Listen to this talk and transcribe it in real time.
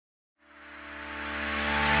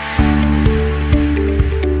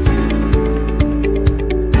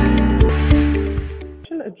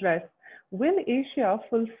address, will Asia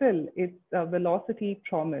fulfill its velocity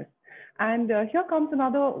promise? And here comes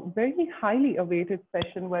another very highly awaited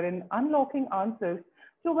session wherein unlocking answers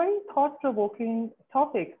to a very thought-provoking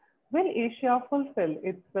topic. Will Asia fulfill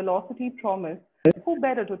its velocity promise? Who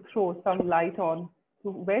better to throw some light on to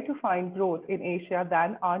where to find growth in Asia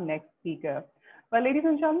than our next speaker? Well, ladies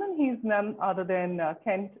and gentlemen, he's none other than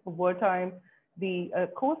Kent Wertime, the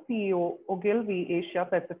co-CEO Ogilvy Asia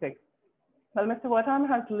Pacific. Well, Mr. Wertime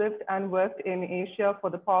has lived and worked in Asia for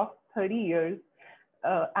the past 30 years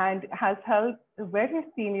and has held various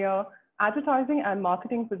senior advertising and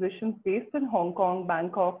marketing positions based in Hong Kong,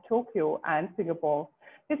 Bangkok, Tokyo, and Singapore.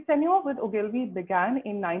 His tenure with Ogilvy began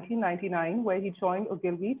in 1999, where he joined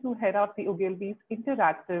Ogilvy to head up the Ogilvy's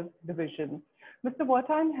interactive division. Mr.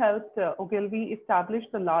 Wertime helped Ogilvy establish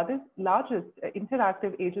the largest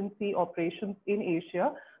interactive agency operations in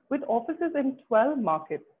Asia with offices in 12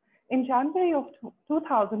 markets. In January of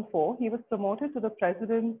 2004, he was promoted to the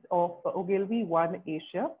president of Ogilvy One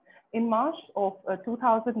Asia. In March of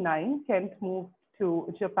 2009, Kent moved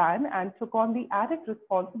to Japan and took on the added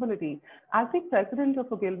responsibility as the president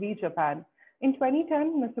of Ogilvy Japan. In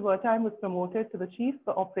 2010, Mr. Wertime was promoted to the chief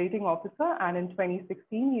operating officer, and in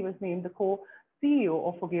 2016, he was named the co-CEO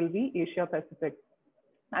of Ogilvy Asia Pacific.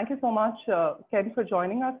 Thank you so much, Ken, for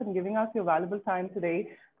joining us and giving us your valuable time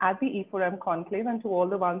today at the E4M Conclave. And to all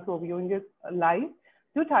the ones who are viewing this live,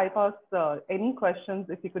 do type us any questions,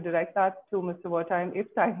 if you could direct that to Mr. Wertime,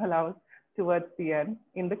 if time allows, towards the end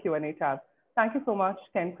in the Q&A tab. Thank you so much,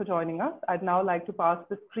 Ken, for joining us. I'd now like to pass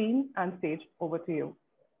the screen and stage over to you.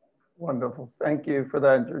 Wonderful. Thank you for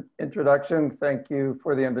that introduction. Thank you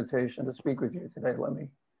for the invitation to speak with you today. Let me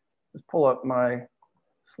just pull up my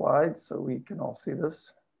slides so we can all see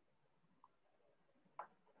this.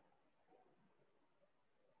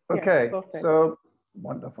 Okay, yeah, so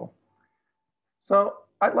wonderful. So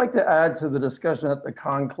I'd like to add to the discussion at the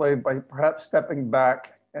conclave by perhaps stepping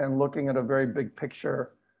back and looking at a very big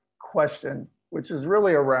picture question, which is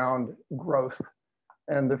really around growth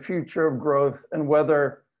and the future of growth, and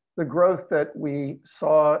whether the growth that we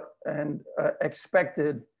saw and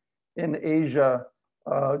expected in Asia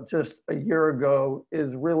just a year ago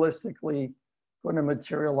is realistically going to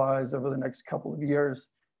materialize over the next couple of years.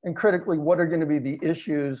 And critically, what are going to be the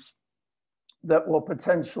issues that will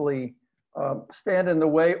potentially stand in the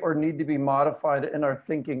way or need to be modified in our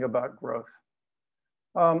thinking about growth?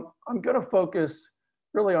 I'm going to focus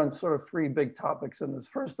really on sort of three big topics in this.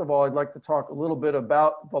 First of all, I'd like to talk a little bit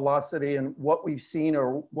about velocity and what we've seen,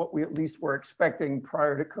 or what we at least were expecting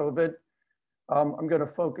prior to COVID. I'm going to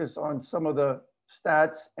focus on some of the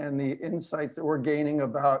stats and the insights that we're gaining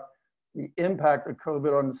about the impact of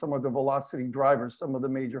COVID on some of the velocity drivers, some of the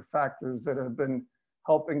major factors that have been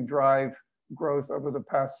helping drive growth over the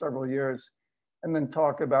past several years, and then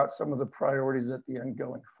talk about some of the priorities at the end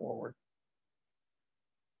going forward.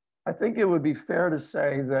 I think it would be fair to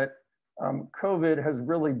say that COVID has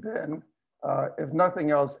really been, if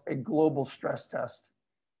nothing else, a global stress test.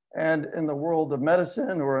 And in the world of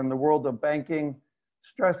medicine or in the world of banking,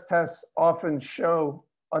 stress tests often show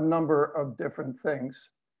a number of different things.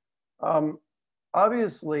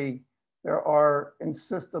 Obviously, there are in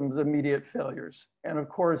systems immediate failures. And of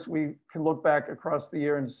course, we can look back across the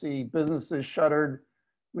year and see businesses shuttered.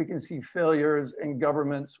 We can see failures in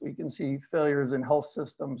governments. We can see failures in health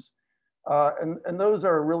systems. And those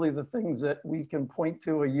are really the things that we can point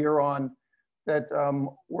to a year on that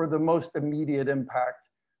were the most immediate impact.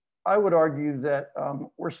 I would argue that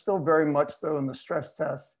we're still very much so in the stress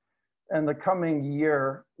test, and the coming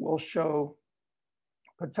year will show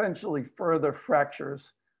potentially further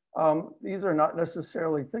fractures. These are not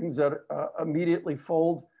necessarily things that immediately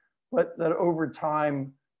fold, but that over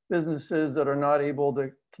time, businesses that are not able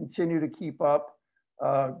to continue to keep up,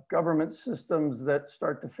 government systems that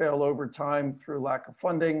start to fail over time through lack of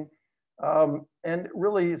funding, and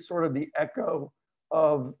really sort of the echo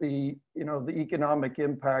of the economic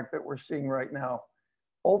impact that we're seeing right now.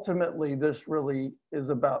 Ultimately, this really is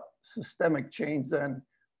about systemic change and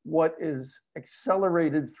what is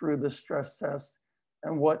accelerated through the stress test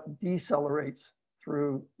and what decelerates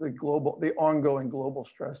through the ongoing global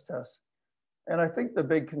stress test. And I think the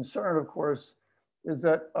big concern, of course, is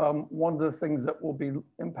that one of the things that will be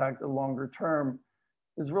impacted longer term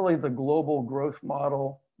is really the global growth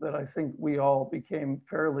model that I think we all became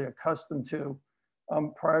fairly accustomed to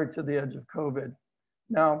prior to the edge of COVID.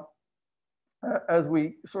 Now, as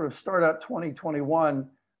we sort of start out 2021,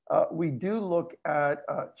 we do look at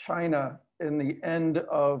China in the end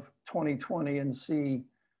of 2020 and see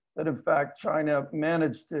that in fact, China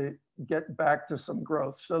managed to get back to some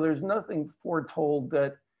growth. So there's nothing foretold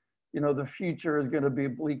that the future is going to be a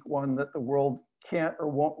bleak one, that the world can't or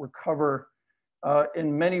won't recover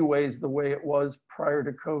in many ways the way it was prior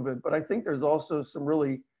to COVID. But I think there's also some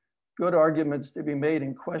really good arguments to be made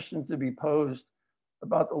and questions to be posed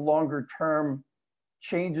about the longer term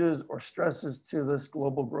changes or stresses to this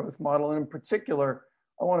global growth model. And in particular,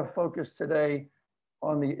 I want to focus today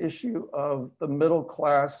on the issue of the middle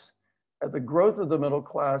class, the growth of the middle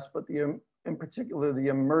class, but in particular, the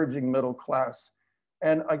emerging middle class.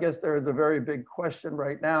 And I guess there is a very big question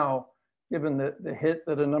right now, given the hit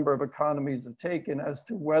that a number of economies have taken, as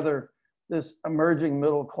to whether this emerging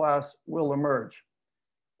middle class will emerge.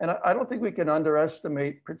 And I don't think we can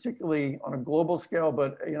underestimate, particularly on a global scale,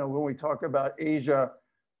 but when we talk about Asia,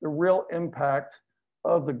 the real impact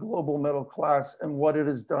of the global middle class and what it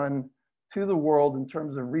has done to the world in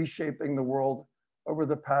terms of reshaping the world over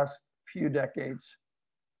the past few decades.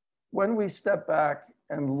 When we step back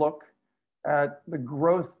and look at the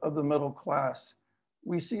growth of the middle class,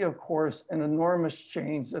 we see, of course, an enormous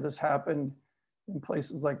change that has happened in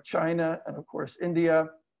places like China and, of course, India,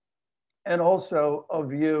 and also a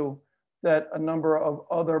view that a number of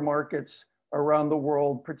other markets around the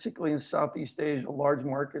world, particularly in Southeast Asia, large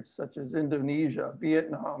markets such as Indonesia,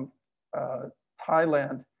 Vietnam,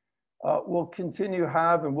 Thailand, will continue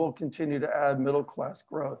to add middle class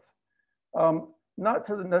growth. Not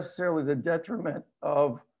to necessarily the detriment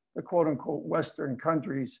of the quote unquote Western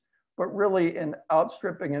countries, but really in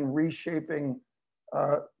outstripping and reshaping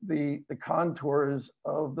the contours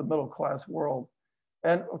of the middle class world.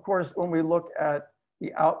 And of course, when we look at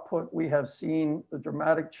the output, we have seen the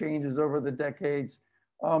dramatic changes over the decades.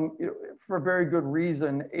 For very good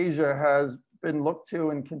reason, Asia has been looked to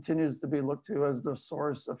and continues to be looked to as the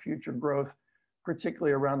source of future growth,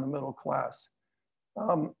 particularly around the middle class.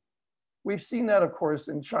 We've seen that, of course,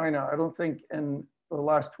 in China. I don't think in the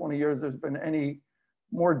last 20 years there's been any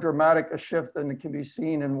more dramatic a shift than it can be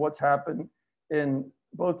seen in what's happened in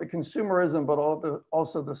both the consumerism, but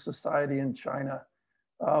also the society in China.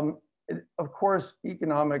 Of course,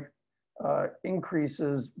 economic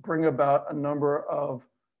increases bring about a number of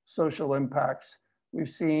social impacts. We've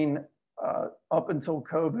seen up until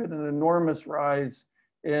COVID an enormous rise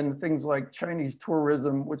in things like Chinese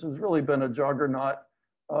tourism, which has really been a juggernaut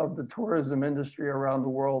of the tourism industry around the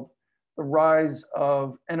world. The rise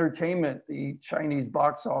of entertainment, the Chinese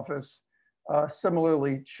box office,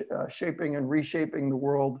 similarly shaping and reshaping the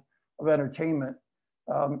world of entertainment.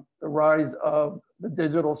 The rise of the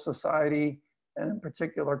digital society, and in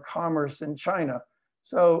particular commerce in China.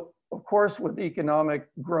 So of course, with economic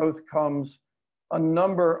growth comes a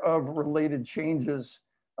number of related changes,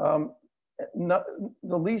 the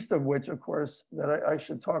least of which, of course, that I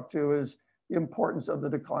should talk to is the importance of the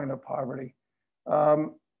decline of poverty.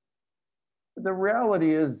 The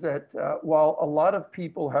reality is that while a lot of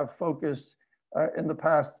people have focused in the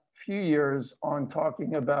past few years on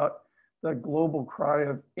talking about the global cry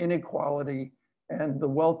of inequality and the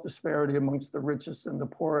wealth disparity amongst the richest and the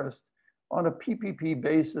poorest, on a PPP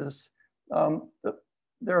basis,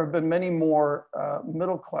 there have been many more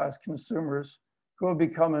middle-class consumers who have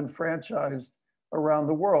become enfranchised around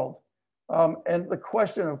the world. And the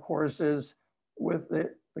question, of course, is with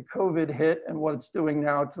the COVID hit and what it's doing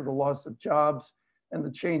now to the loss of jobs and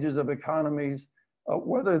the changes of economies,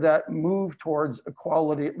 whether that move towards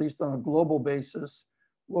equality, at least on a global basis,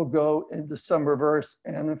 will go into some reverse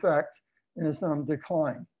and, in fact, in some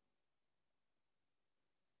decline.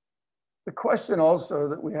 The question also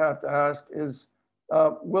that we have to ask is,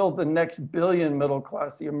 will the next billion middle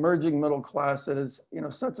class, the emerging middle class that is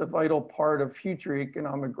such a vital part of future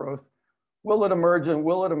economic growth, will it emerge, and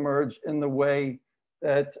will it emerge in the way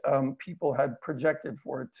that people had projected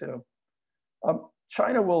for it to?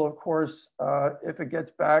 China will, of course, if it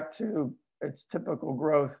gets back to its typical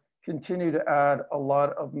growth, continue to add a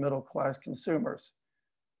lot of middle class consumers.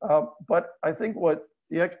 But I think what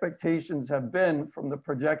the expectations have been from the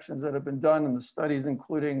projections that have been done in the studies,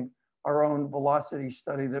 including our own velocity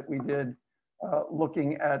study that we did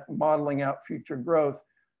looking at modeling out future growth,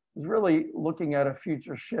 is really looking at a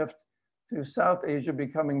future shift to South Asia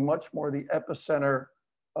becoming much more the epicenter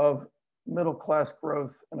of middle class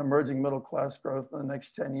growth and emerging middle class growth in the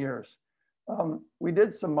next 10 years. We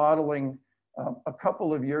did some modeling a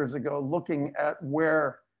couple of years ago looking at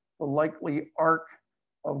where the likely arc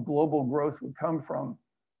of global growth would come from.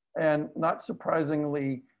 And not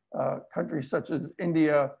surprisingly, countries such as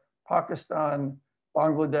India, Pakistan,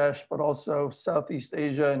 Bangladesh, but also Southeast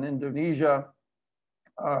Asia and Indonesia,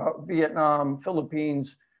 Vietnam,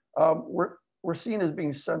 Philippines, were seen as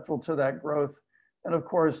being central to that growth. And of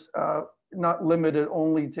course, not limited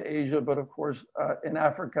only to Asia, but of course, in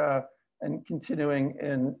Africa, and continuing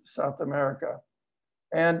in South America.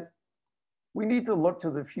 And we need to look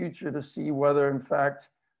to the future to see whether, in fact,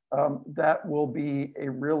 that will be a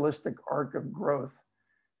realistic arc of growth.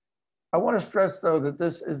 I want to stress, though, that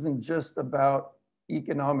this isn't just about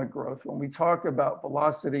economic growth. When we talk about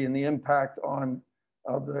velocity and the impact on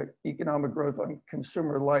the economic growth on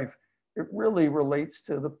consumer life, it really relates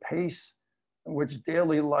to the pace in which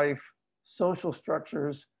daily life, social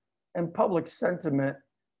structures, and public sentiment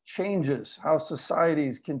changes, how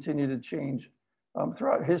societies continue to change.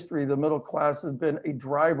 Throughout history, the middle class has been a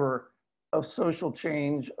driver of social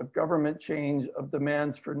change, of government change, of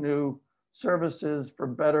demands for new services, for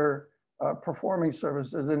better performing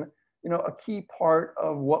services. And a key part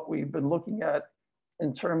of what we've been looking at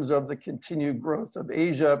in terms of the continued growth of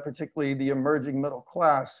Asia, particularly the emerging middle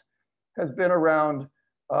class, has been around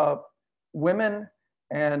women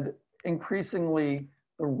and increasingly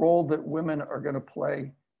the role that women are going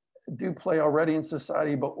to do play already in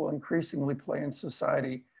society, but will increasingly play in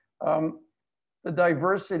society. The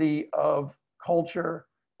diversity of culture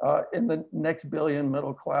in the next billion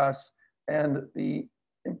middle class, and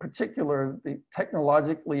in particular, the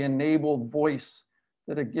technologically enabled voice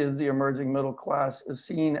that it gives the emerging middle class is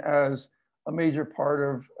seen as a major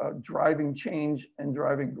part of driving change and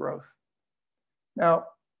driving growth. Now,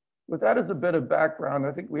 with that as a bit of background,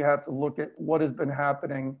 I think we have to look at what has been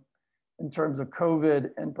happening in terms of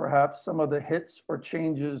COVID and perhaps some of the hits or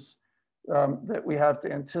changes that we have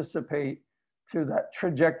to anticipate to that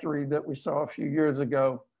trajectory that we saw a few years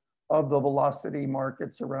ago of the velocity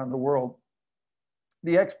markets around the world.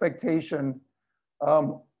 The expectation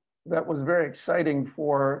that was very exciting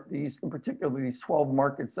for these, in particular, these 12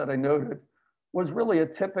 markets that I noted, was really a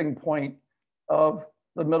tipping point of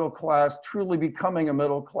the middle class truly becoming a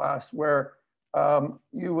middle class, where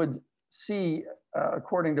you would see,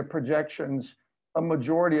 according to projections, a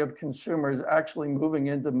majority of consumers actually moving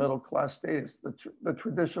into middle class status, the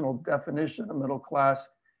traditional definition of middle class,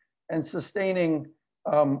 and sustaining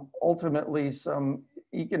ultimately some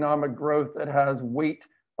economic growth that has weight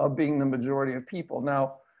of being the majority of people.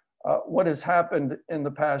 Now, what has happened in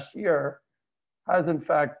the past year has in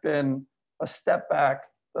fact been a step back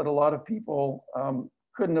that a lot of people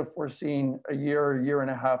couldn't have foreseen a year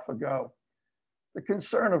and a half ago. The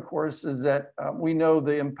concern, of course, is that we know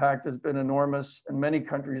the impact has been enormous in many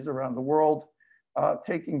countries around the world,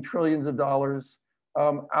 taking trillions of dollars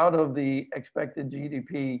out of the expected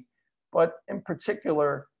GDP. But in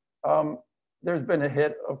particular, there's been a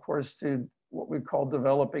hit, of course, to what we call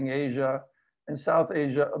developing Asia and South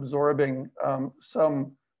Asia, absorbing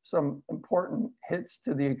some important hits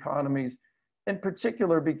to the economies, in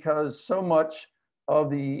particular because so much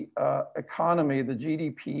of the economy, the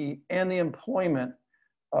GDP, and the employment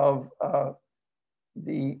of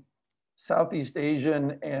the Southeast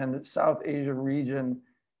Asian and South Asia region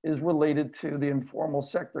is related to the informal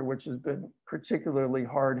sector, which has been particularly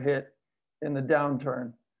hard hit in the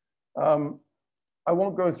downturn. I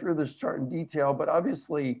won't go through this chart in detail, but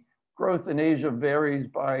obviously growth in Asia varies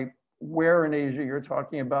by where in Asia you're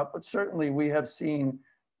talking about, but certainly we have seen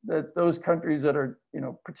that those countries that are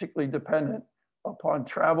particularly dependent upon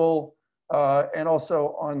travel and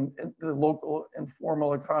also on the local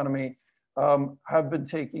informal economy have been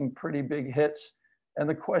taking pretty big hits. And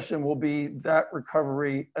the question will be that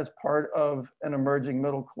recovery as part of an emerging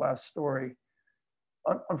middle class story.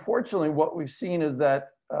 Unfortunately, what we've seen is that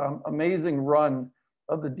amazing run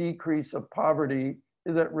of the decrease of poverty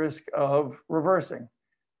is at risk of reversing.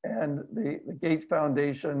 And the Gates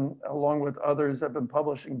Foundation, along with others, have been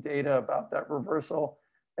publishing data about that reversal.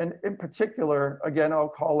 And in particular, again, I'll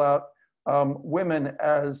call out women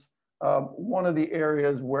as one of the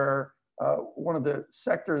areas where one of the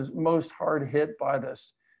sectors most hard hit by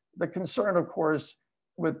this. The concern, of course,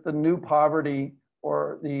 with the new poverty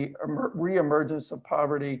or the reemergence of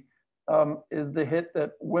poverty is the hit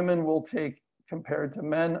that women will take compared to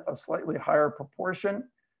men, a slightly higher proportion.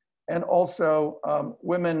 And also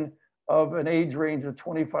women of an age range of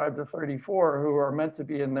 25 to 34 who are meant to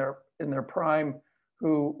be in their prime,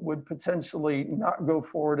 who would potentially not go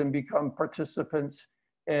forward and become participants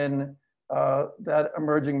in that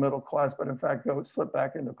emerging middle class, but in fact slip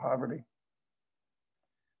back into poverty.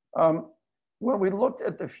 When we looked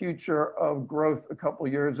at the future of growth a couple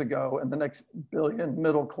of years ago and the next billion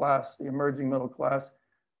middle class, the emerging middle class,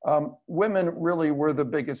 women really were the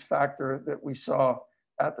biggest factor that we saw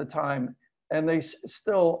at the time. And they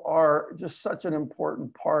still are just such an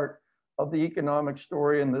important part of the economic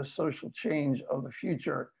story and the social change of the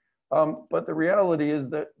future. But the reality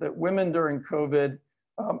is that women during COVID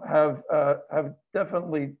have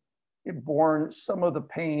definitely borne some of the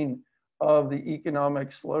pain of the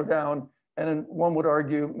economic slowdown, and one would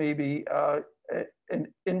argue maybe an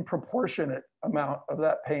disproportionate amount of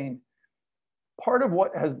that pain. Part of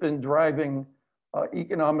what has been driving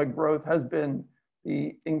economic growth has been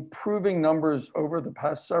the improving numbers over the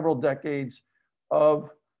past several decades of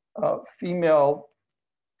female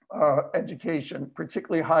education,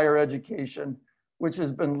 particularly higher education, which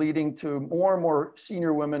has been leading to more and more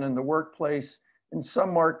senior women in the workplace. In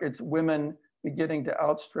some markets, women beginning to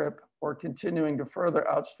outstrip or continuing to further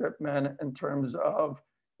outstrip men in terms of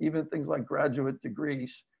even things like graduate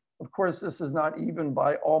degrees. Of course, this is not even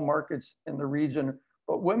by all markets in the region,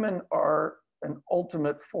 but women are an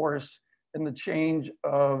ultimate force in the change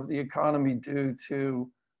of the economy due to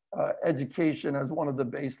education as one of the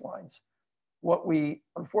baselines. What we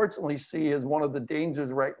unfortunately see as one of the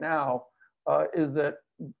dangers right now is that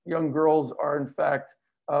young girls are in fact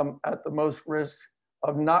at the most risk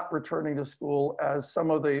of not returning to school, as some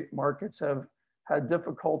of the markets have had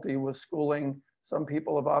difficulty with schooling. Some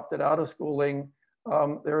people have opted out of schooling.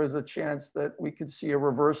 There is a chance that we could see a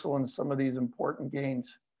reversal in some of these important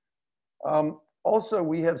gains. Also,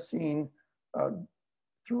 we have seen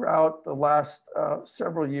throughout the last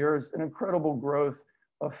several years an incredible growth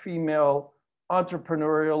of female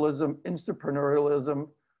entrepreneurialism, intrapreneurialism.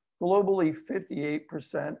 Globally,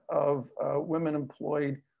 58% of women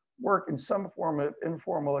employed work in some form of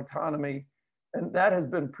informal economy, and that has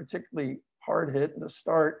been particularly hard hit in the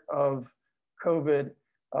start of COVID.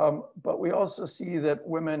 But we also see that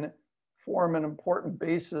women form an important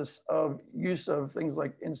basis of use of things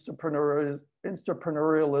like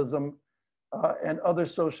intrapreneurialism and other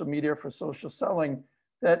social media for social selling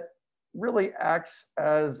that really acts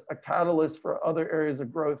as a catalyst for other areas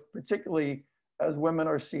of growth, particularly as women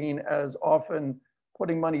are seen as often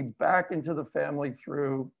putting money back into the family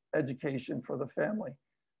through education for the family.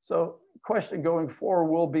 So the question going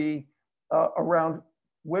forward will be around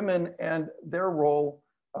women and their role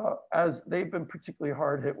as they've been particularly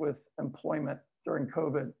hard hit with employment during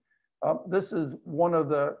COVID. This is one of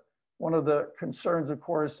the concerns, of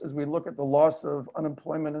course, as we look at the loss of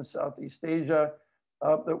unemployment in Southeast Asia,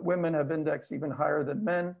 that women have indexed even higher than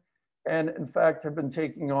men, and in fact have been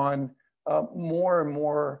taking on more and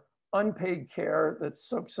more unpaid care that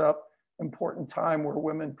soaks up important time where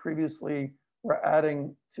women previously were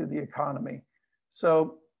adding to the economy.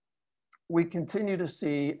 So we continue to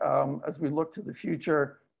see, as we look to the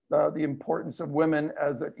future, the importance of women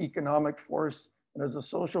as an economic force and as a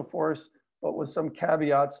social force, but with some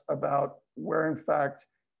caveats about where, in fact,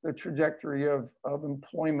 the trajectory of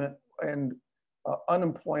employment and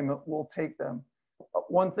unemployment will take them.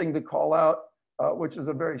 One thing to call out, which is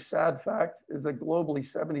a very sad fact, is that globally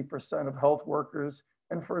 70% of health workers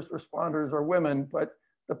and first responders are women, but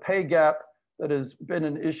the pay gap that has been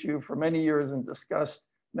an issue for many years and discussed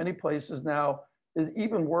many places now is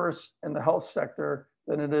even worse in the health sector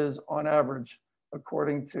than it is on average,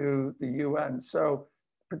 according to the UN. So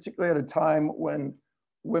particularly at a time when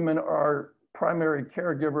women are primary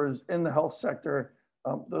caregivers in the health sector,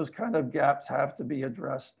 those kind of gaps have to be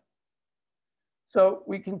addressed. So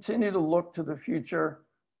we continue to look to the future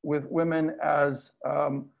with women as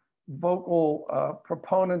vocal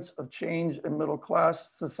proponents of change in middle class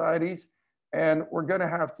societies. And we're gonna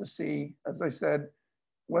have to see, as I said,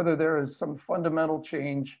 whether there is some fundamental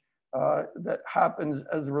change that happens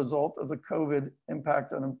as a result of the COVID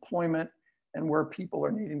impact on employment and where people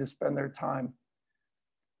are needing to spend their time.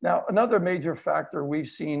 Now, another major factor we've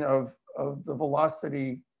seen of the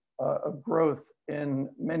velocity of growth in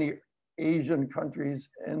many Asian countries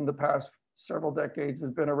in the past several decades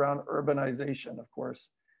has been around urbanization, of course.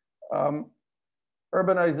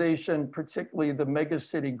 Urbanization, particularly the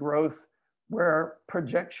megacity growth, where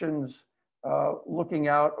projections looking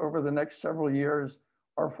out over the next several years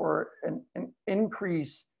are for an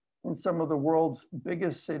increase in some of the world's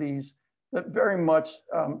biggest cities that very much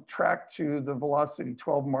track to the velocity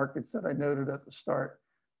 12 markets that I noted at the start.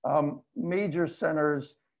 Major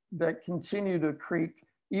centers that continue to creak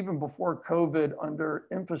even before COVID under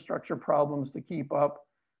infrastructure problems to keep up,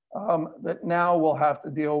 that now will have to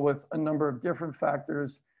deal with a number of different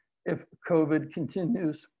factors if COVID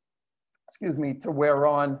continues, to wear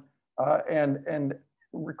on and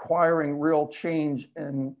requiring real change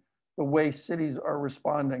in the way cities are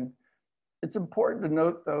responding. It's important to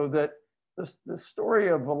note, though, that the story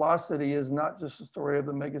of velocity is not just the story of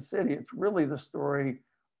the megacity. It's really the story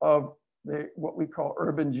of what we call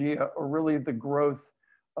urbangia, or really the growth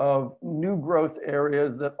of new growth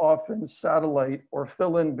areas that often satellite or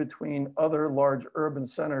fill in between other large urban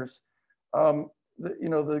centers.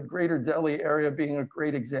 The greater Delhi area being a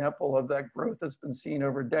great example of that growth that's been seen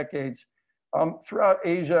over decades. Throughout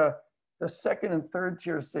Asia, the second and third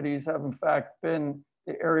tier cities have in fact been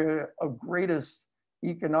the area of greatest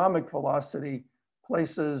economic velocity.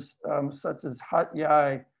 Places such as Hat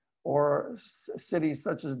Yai or cities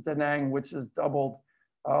such as Da Nang, which has doubled,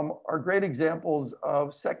 are great examples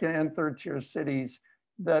of second and third tier cities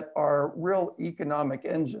that are real economic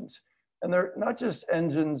engines. And they're not just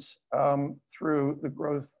engines through the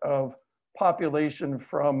growth of population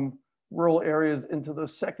from rural areas into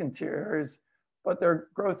those second tier areas, but they're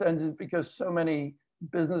growth engines because so many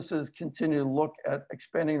businesses continue to look at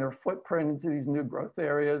expanding their footprint into these new growth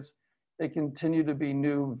areas. They continue to be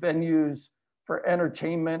new venues for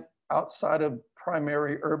entertainment outside of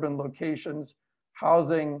primary urban locations,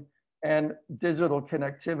 housing, and digital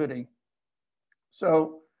connectivity.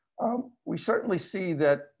 So we certainly see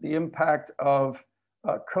that the impact of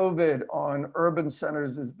COVID on urban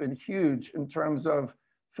centers has been huge in terms of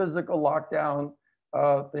physical lockdown,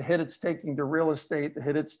 the hit it's taking to real estate, the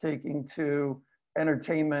hit it's taking to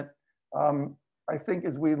entertainment. I think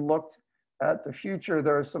as we looked at the future,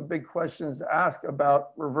 there are some big questions to ask about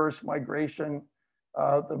reverse migration,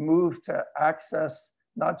 the move to access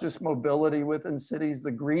not just mobility within cities,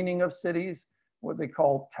 the greening of cities, what they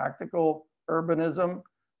call tactical urbanism,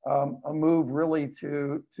 a move really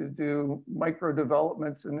to do micro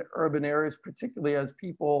developments in urban areas, particularly as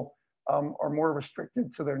people are more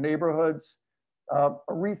restricted to their neighborhoods. A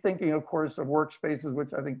rethinking, of course, of workspaces, which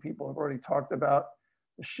I think people have already talked about,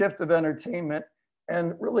 the shift of entertainment,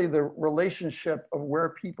 and really the relationship of where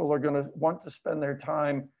people are going to want to spend their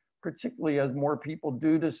time, particularly as more people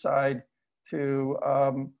do decide to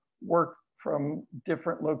work from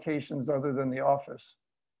different locations other than the office.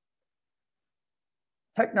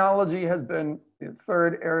 Technology has been the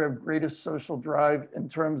third area of greatest social drive in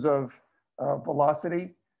terms of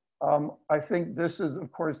velocity. I think this is,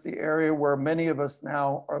 of course, the area where many of us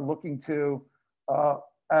now are looking to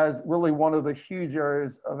as really one of the huge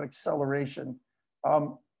areas of acceleration.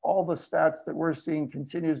 All the stats that we're seeing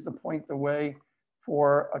continues to point the way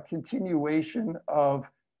for a continuation of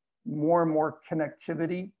more and more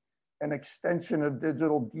connectivity and extension of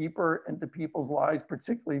digital deeper into people's lives,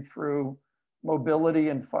 particularly through mobility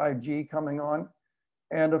and 5G coming on.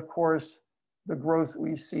 And of course, the growth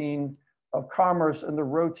we've seen of commerce and the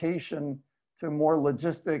rotation to more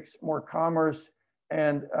logistics, more commerce,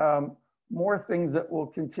 and more things that will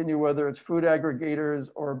continue, whether it's food aggregators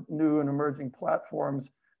or new and emerging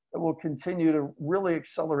platforms that will continue to really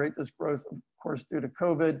accelerate this growth, of course, due to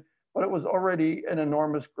COVID, but it was already an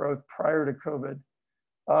enormous growth prior to COVID.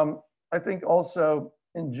 I think also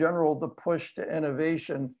in general, the push to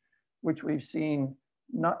innovation, which we've seen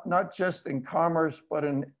not just in commerce, but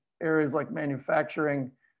in areas like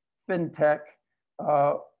manufacturing, fintech,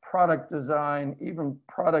 product design, even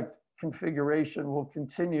product configuration will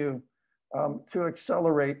continue to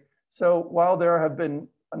accelerate. So while there have been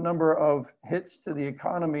a number of hits to the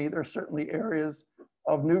economy, there's certainly areas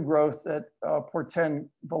of new growth that portend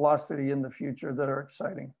velocity in the future that are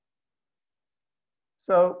exciting.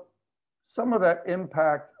 So some of that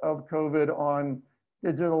impact of COVID on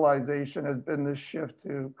digitalization has been this shift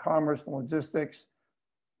to commerce and logistics,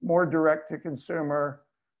 more direct to consumer,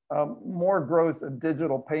 more growth of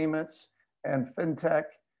digital payments and fintech,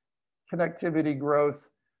 connectivity growth,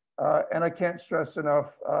 and I can't stress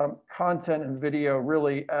enough, content and video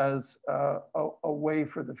really as a way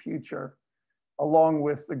for the future, along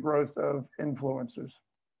with the growth of influencers.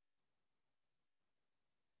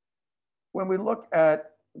 When we look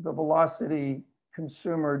at the velocity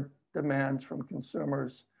consumer demands from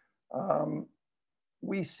consumers,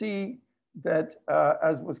 we see that,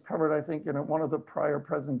 as was covered, I think, in one of the prior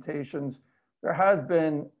presentations, there has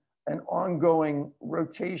been an ongoing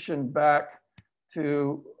rotation back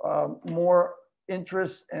to more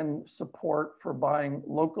interest and support for buying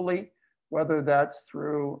locally, whether that's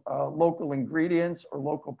through local ingredients or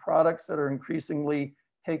local products that are increasingly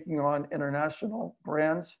taking on international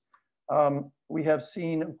brands. We have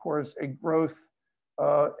seen, of course, a growth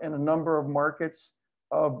in a number of markets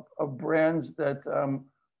of brands that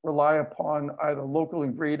rely upon either local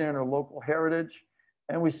ingredient or local heritage.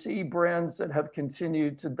 And we see brands that have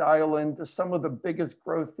continued to dial into some of the biggest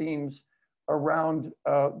growth themes around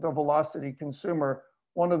the velocity consumer,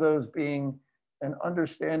 one of those being an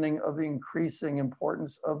understanding of the increasing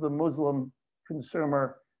importance of the Muslim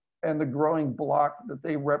consumer and the growing block that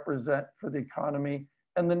they represent for the economy,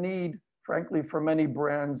 and the need, frankly, for many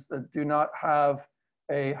brands that do not have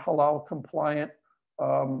a halal compliant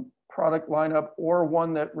product lineup or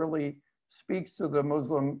one that really speaks to the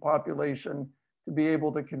Muslim population to be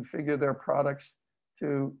able to configure their products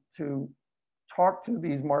to talk to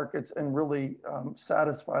these markets and really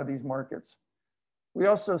satisfy these markets. We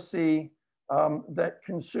also see that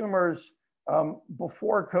consumers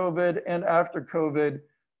before COVID and after COVID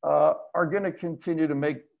are going to continue to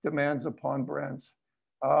make demands upon brands.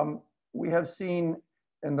 We have seen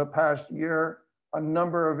in the past year a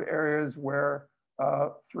number of areas where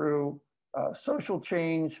through social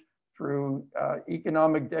change, through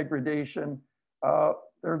economic degradation,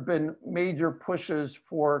 there have been major pushes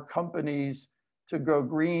for companies to go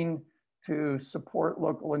green, to support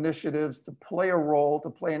local initiatives, to play a role, to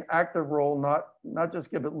play an active role, not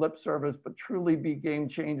just give it lip service, but truly be game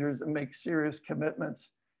changers and make serious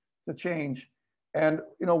commitments to change. And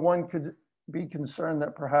one could be concerned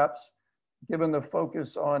that perhaps, given the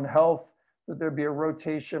focus on health, that there be a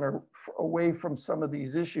rotation or away from some of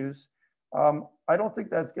these issues. I don't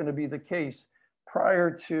think that's going to be the case.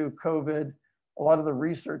 Prior to COVID, a lot of the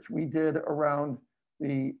research we did around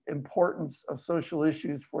the importance of social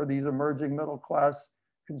issues for these emerging middle class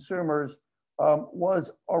consumers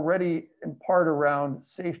was already in part around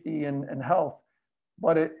safety and health,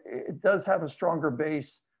 but it does have a stronger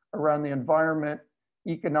base around the environment,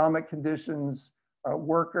 economic conditions,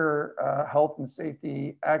 worker health and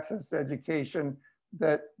safety, access to education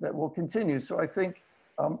that will continue. So I think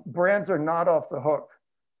brands are not off the hook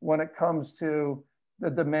when it comes to the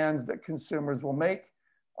demands that consumers will make.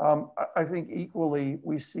 I think equally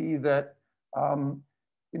we see that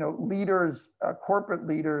leaders, corporate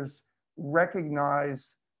leaders,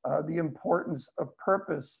 recognize the importance of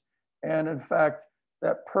purpose, and in fact,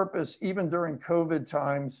 that purpose, even during COVID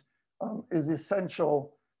times, is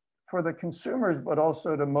essential for the consumers, but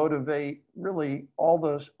also to motivate really all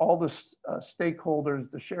the stakeholders,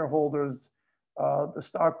 the shareholders, the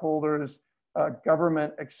stockholders,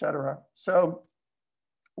 government, et cetera. So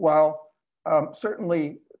while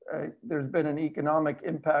certainly there's been an economic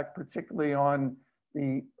impact, particularly on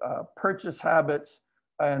the purchase habits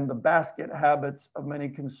and the basket habits of many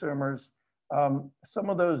consumers, some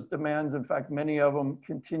of those demands, in fact, many of them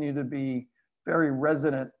continue to be very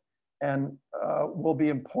resonant and will be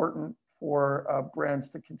important for brands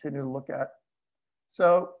to continue to look at.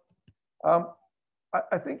 So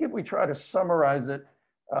I think if we try to summarize it,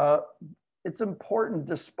 it's important,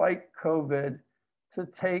 despite COVID, to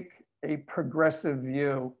take a progressive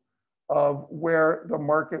view of where the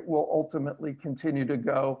market will ultimately continue to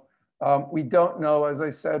go. We don't know, as I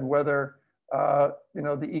said, whether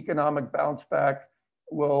the economic bounce back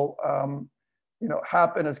will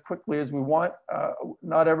happen as quickly as we want.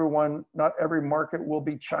 Not every market will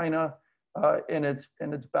be China in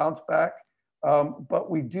its bounce back, but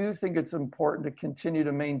we do think it's important to continue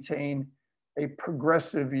to maintain a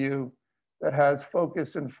progressive view that has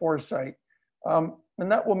focus and foresight.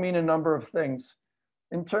 And that will mean a number of things.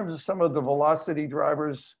 In terms of some of the velocity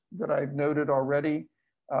drivers that I've noted already,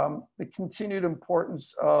 the continued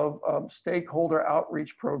importance of stakeholder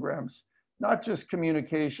outreach programs, not just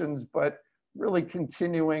communications, but really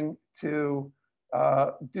continuing to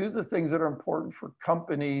do the things that are important for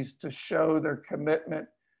companies to show their commitment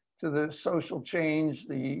to the social change,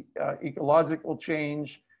 the ecological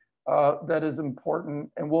change that is important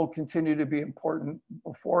and will continue to be important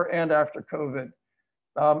before and after COVID.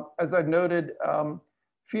 As I've noted,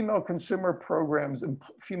 female consumer programs,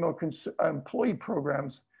 female employee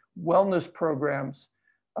programs, wellness programs,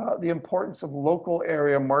 the importance of local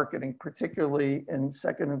area marketing, particularly in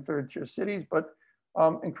second and third tier cities, but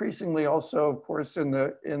increasingly also, of course, in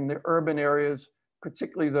the urban areas,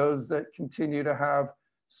 particularly those that continue to have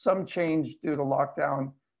some change due to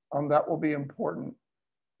lockdown, that will be important.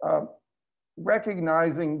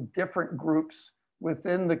 Recognizing different groups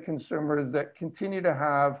within the consumers that continue to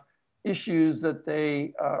have issues that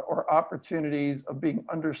they or opportunities of being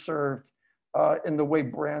underserved in the way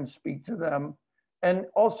brands speak to them. And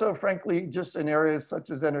also, frankly, just in areas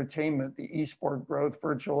such as entertainment, the esport growth,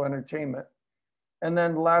 virtual entertainment. And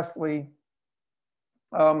then lastly,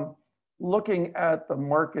 looking at the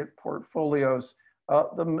market portfolios,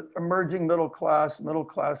 the emerging middle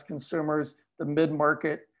class consumers, the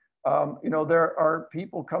mid-market, there are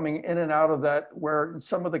people coming in and out of that, where in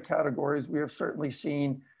some of the categories we have certainly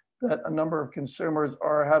seen that a number of consumers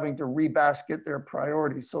are having to rebasket their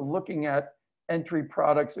priorities. So looking at entry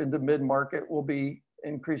products into mid-market will be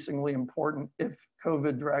increasingly important if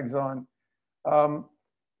COVID drags on.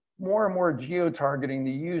 More and more geo-targeting,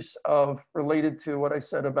 the use of, related to what I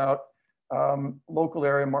said about local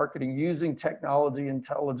area marketing, using technology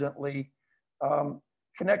intelligently,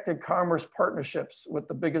 connected commerce partnerships with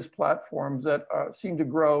the biggest platforms that seem to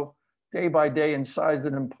grow day by day in size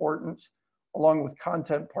and importance, along with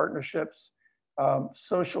content partnerships,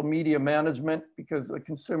 social media management, because the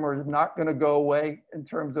consumer is not going to go away in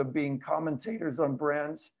terms of being commentators on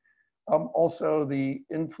brands, Also the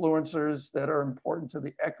influencers that are important to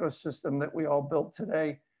the ecosystem that we all built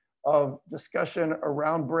today of discussion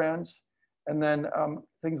around brands. And then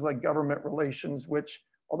things like government relations, which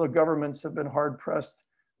although governments have been hard pressed,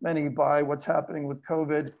 many by what's happening with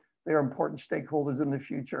COVID, they're important stakeholders in the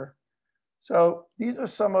future. So these are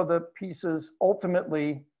some of the pieces.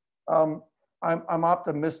 Ultimately, I'm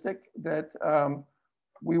optimistic that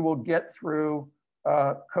we will get through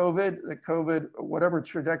COVID. The COVID, whatever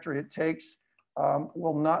trajectory it takes,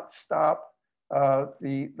 will not stop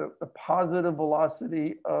the positive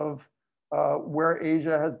velocity of where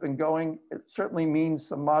Asia has been going. It certainly means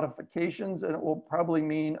some modifications, and it will probably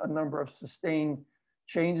mean a number of sustained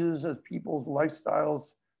changes as people's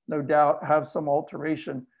lifestyles, no doubt, have some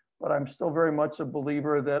alteration. But I'm still very much a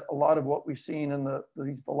believer that a lot of what we've seen in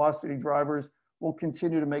these velocity drivers will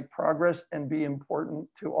continue to make progress and be important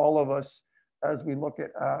to all of us as we look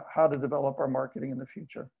at how to develop our marketing in the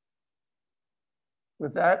future.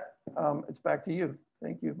 With that, it's back to you.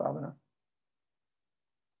 Thank you, Bhavana.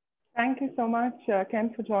 Thank you so much,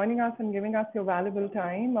 Ken, for joining us and giving us your valuable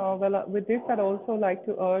time. With this, I'd also like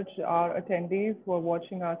to urge our attendees who are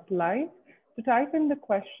watching us live to type in the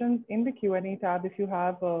questions in the Q&A tab if you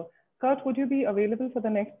have. Kurt, would you be available for the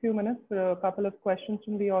next few minutes for a couple of questions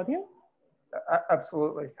from the audience?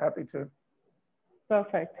 Absolutely, happy to.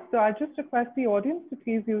 Perfect. So I just request the audience to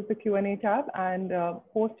please use the Q&A tab and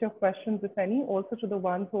post your questions, if any, also to the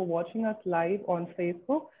ones who are watching us live on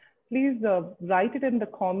Facebook. Please write it in the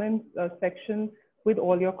comments section with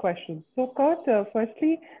all your questions. So Kurt,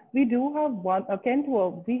 firstly, we do have one, Ken,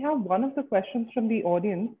 we have one of the questions from the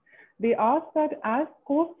audience. They ask that as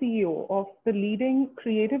co-CEO of the leading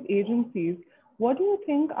creative agencies, what do you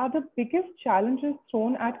think are the biggest challenges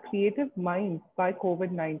thrown at creative minds by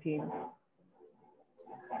COVID-19?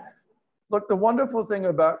 Look, the wonderful thing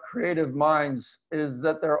about creative minds is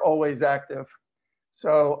that they're always active.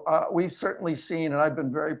 So we've certainly seen, and I've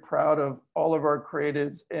been very proud of all of our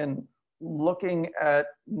creatives in looking at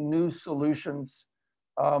new solutions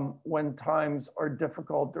when times are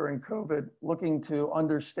difficult during COVID, looking to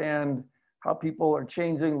understand how people are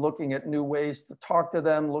changing, looking at new ways to talk to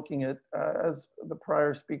them, looking at, as the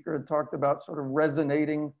prior speaker had talked about, sort of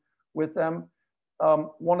resonating with them.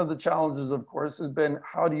 One of the challenges, of course, has been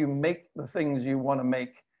how do you make the things you want to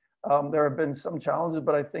make? There have been some challenges,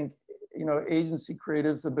 but I think agency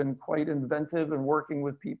creatives have been quite inventive in working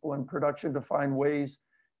with people in production to find ways,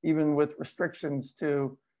 even with restrictions,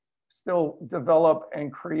 to still develop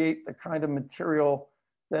and create the kind of material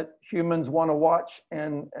that humans want to watch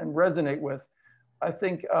and resonate with. I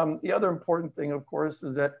think the other important thing, of course,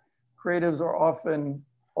 is that creatives are often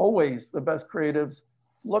always the best creatives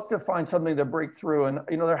look to find something to break through. And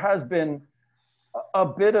there has been a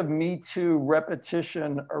bit of Me Too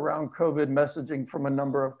repetition around COVID messaging from a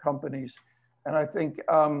number of companies. And I think,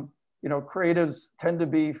 creatives tend to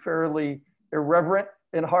be fairly irreverent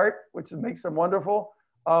in heart, which makes them wonderful.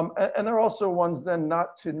 And they're also ones then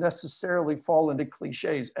not to necessarily fall into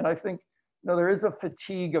cliches. And I think, there is a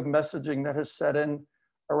fatigue of messaging that has set in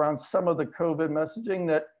around some of the COVID messaging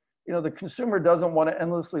that, the consumer doesn't want to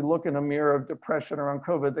endlessly look in a mirror of depression around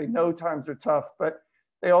COVID. They know times are tough, but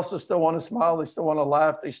they also still want to smile. They still want to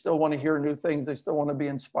laugh. They still want to hear new things. They still want to be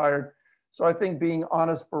inspired. So I think being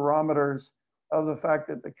honest barometers of the fact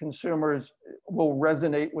that the consumers will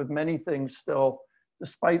resonate with many things still,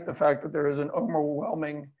 despite the fact that there is an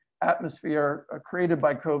overwhelming atmosphere created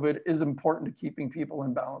by COVID, is important to keeping people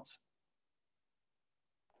in balance.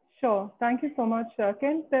 Sure. Thank you so much,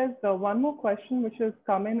 Ken. There's one more question which has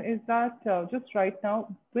come in, is that just right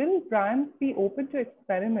now, will brands be open to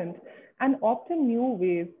experiment and opt in new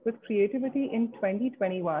ways with creativity in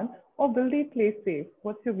 2021, or will they play safe?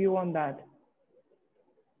 What's your view on that?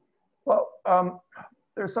 Well,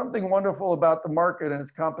 there's something wonderful about the market and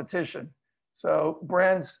its competition. So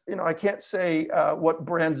brands, I can't say what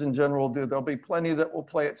brands in general do. There'll be plenty that will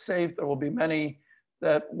play it safe. There will be many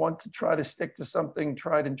that want to try to stick to something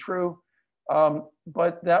tried and true.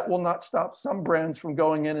 But that will not stop some brands from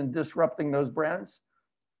going in and disrupting those brands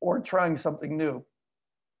or trying something new.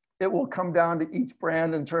 It will come down to each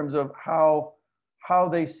brand in terms of how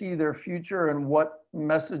they see their future and what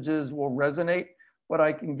messages will resonate. But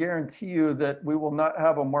I can guarantee you that we will not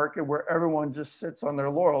have a market where everyone just sits on their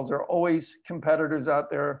laurels. There are always competitors out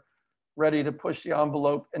there ready to push the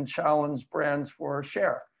envelope and challenge brands for a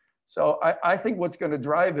share. So I think what's going to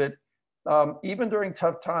drive it, even during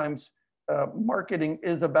tough times, marketing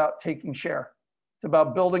is about taking share. It's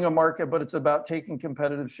about building a market, but it's about taking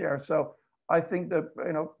competitive share. So I think that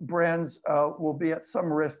brands will be at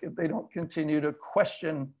some risk if they don't continue to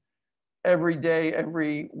question every day,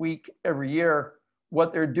 every week, every year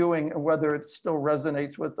what they're doing and whether it still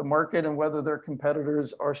resonates with the market and whether their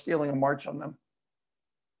competitors are stealing a march on them.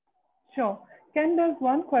 Sure. Ken, there's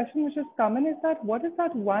one question which has come in, is that what is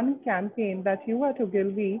that one campaign that you at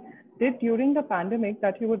Ogilvy did during the pandemic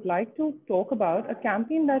that you would like to talk about, a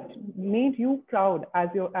campaign that made you proud as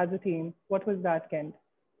a team? What was that, Ken?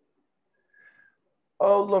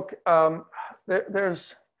 Oh, look,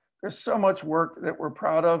 there's so much work that we're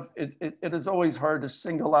proud of. It is always hard to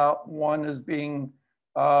single out one as being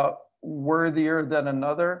worthier than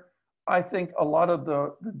another. I think a lot of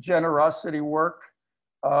the generosity work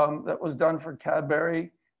that was done for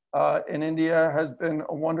Cadbury in India has been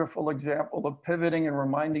a wonderful example of pivoting and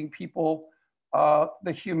reminding people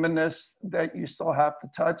the humanness that you still have to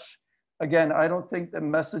touch. Again, I don't think that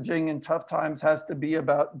messaging in tough times has to be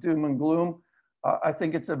about doom and gloom. I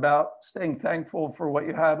think it's about staying thankful for what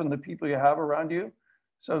you have and the people you have around you.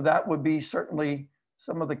 So that would be certainly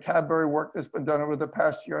some of the Cadbury work that's been done over the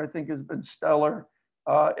past year, I think has been stellar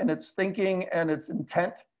in its thinking and its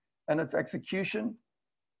intent and its execution.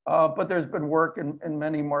 But there's been work in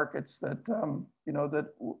many markets that, that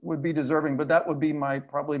would be deserving, but that would be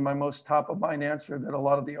probably my most top of mind answer that a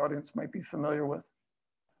lot of the audience might be familiar with.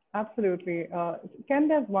 Absolutely. Ken,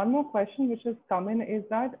 there's one more question which has come in, is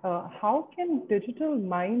that how can digital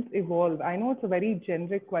minds evolve? I know it's a very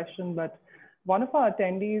generic question, but one of our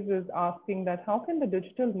attendees is asking that how can the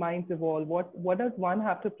digital minds evolve? What does one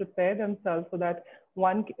have to prepare themselves so that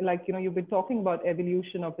one, you've been talking about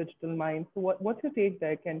evolution of digital minds. So what's your take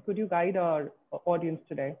there, Ken? Could you guide our audience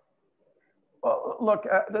today? Well, look,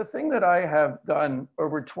 the thing that I have done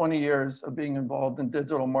over 20 years of being involved in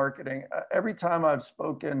digital marketing, every time I've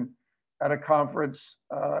spoken at a conference,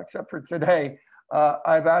 except for today,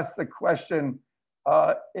 I've asked the question,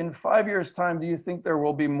 in 5 years' time, do you think there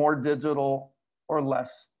will be more digital or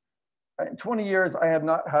less? In 20 years, I have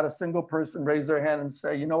not had a single person raise their hand and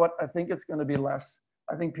say, you know what, I think it's going to be less.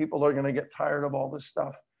 I think people are going to get tired of all this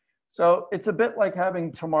stuff. So it's a bit like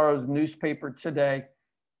having tomorrow's newspaper today.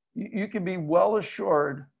 You can be well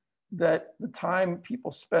assured that the time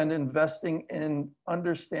people spend investing in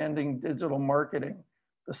understanding digital marketing,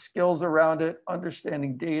 the skills around it,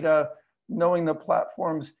 understanding data, knowing the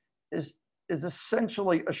platforms is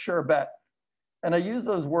essentially a sure bet. And I use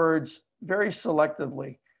those words very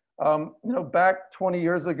selectively. Back 20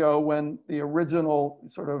 years ago when the original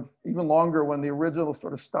even longer, when the original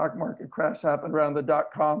sort of stock market crash happened around the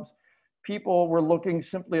dot-coms, people were looking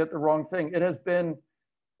simply at the wrong thing. It has been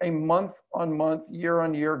a month-on-month,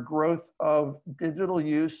 year-on-year growth of digital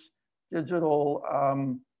use, digital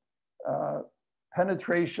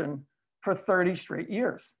penetration for 30 straight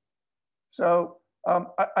years. So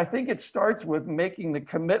I think it starts with making the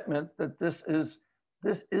commitment that this is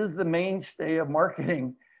the mainstay of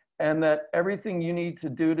marketing and that everything you need to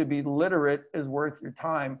do to be literate is worth your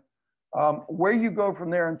time. Where you go from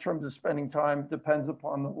there in terms of spending time depends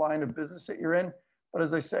upon the line of business that you're in. But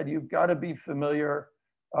as I said, you've got to be familiar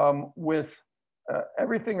with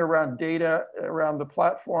everything around data, around the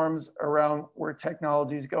platforms, around where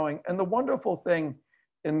technology is going. And the wonderful thing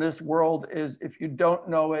in this world is if you don't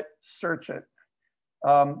know it, search it.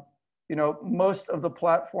 Most of the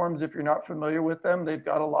platforms, if you're not familiar with them, they've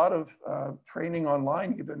got a lot of training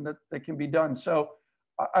online even that can be done. So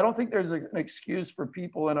I don't think there's an excuse for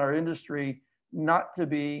people in our industry not to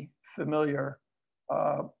be familiar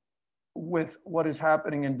with what is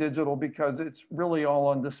happening in digital because it's really all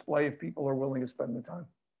on display if people are willing to spend the time.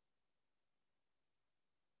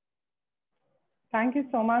 Thank you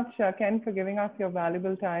so much, Ken, for giving us your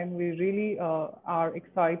valuable time. We really are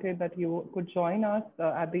excited that you could join us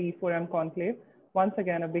at the e4m Conclave. Once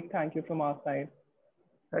again, a big thank you from our side.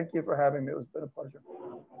 Thank you for having me. It's been a pleasure.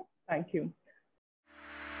 Thank you.